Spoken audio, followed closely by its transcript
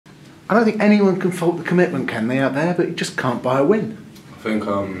I don't think anyone can fault the commitment, can they, out there? But you just can't buy a win. I think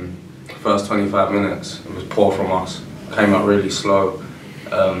first 25 minutes it was poor from us. Came out really slow.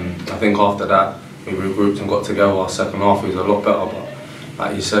 I think after that we regrouped and got together. Our second half was a lot better. But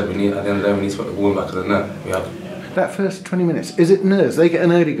like you said, at the end of the day we need to put the ball in the back of the net. We have. That first 20 minutes, is it nerves? They get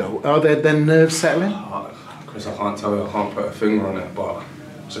an early goal. Are there then nerves settling? Chris, I can't tell you. I can't put a finger on it, but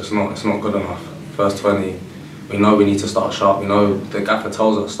it's just not. It's not good enough. First 20. We know we need to start sharp. We know the gaffer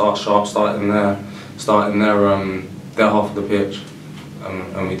tells us start sharp, start in their half of the pitch,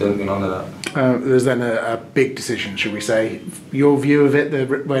 and we didn't do none of that. There's then a big decision, should we say? Your view of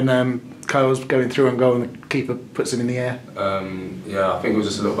it, when Kyle's going through and goal and the keeper puts it in the air? Yeah, I think it was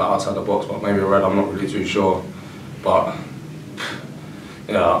just a little bit outside the box, but maybe a red. I'm not really too sure, but.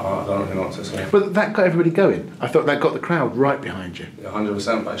 Yeah, I don't really know what to say. But that got everybody going. I thought that got the crowd right behind you. Yeah,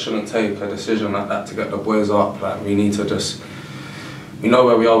 100%, but it shouldn't take a decision like that to get the boys up. Like, we need to just... We know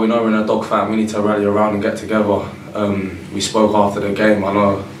where we are, we know we're in a dog fight, we need to rally around and get together. We spoke after the game. I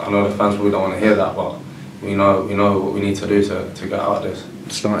know the fans probably don't want to hear that, but we know what we need to do to get out of this.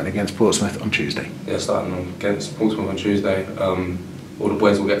 Starting against Portsmouth on Tuesday. Yeah, starting against Portsmouth on Tuesday. All the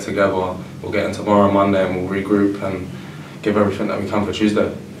boys will get together. We'll get in tomorrow, Monday, and we'll regroup and give everything that we can for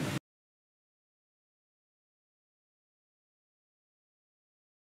Tuesday.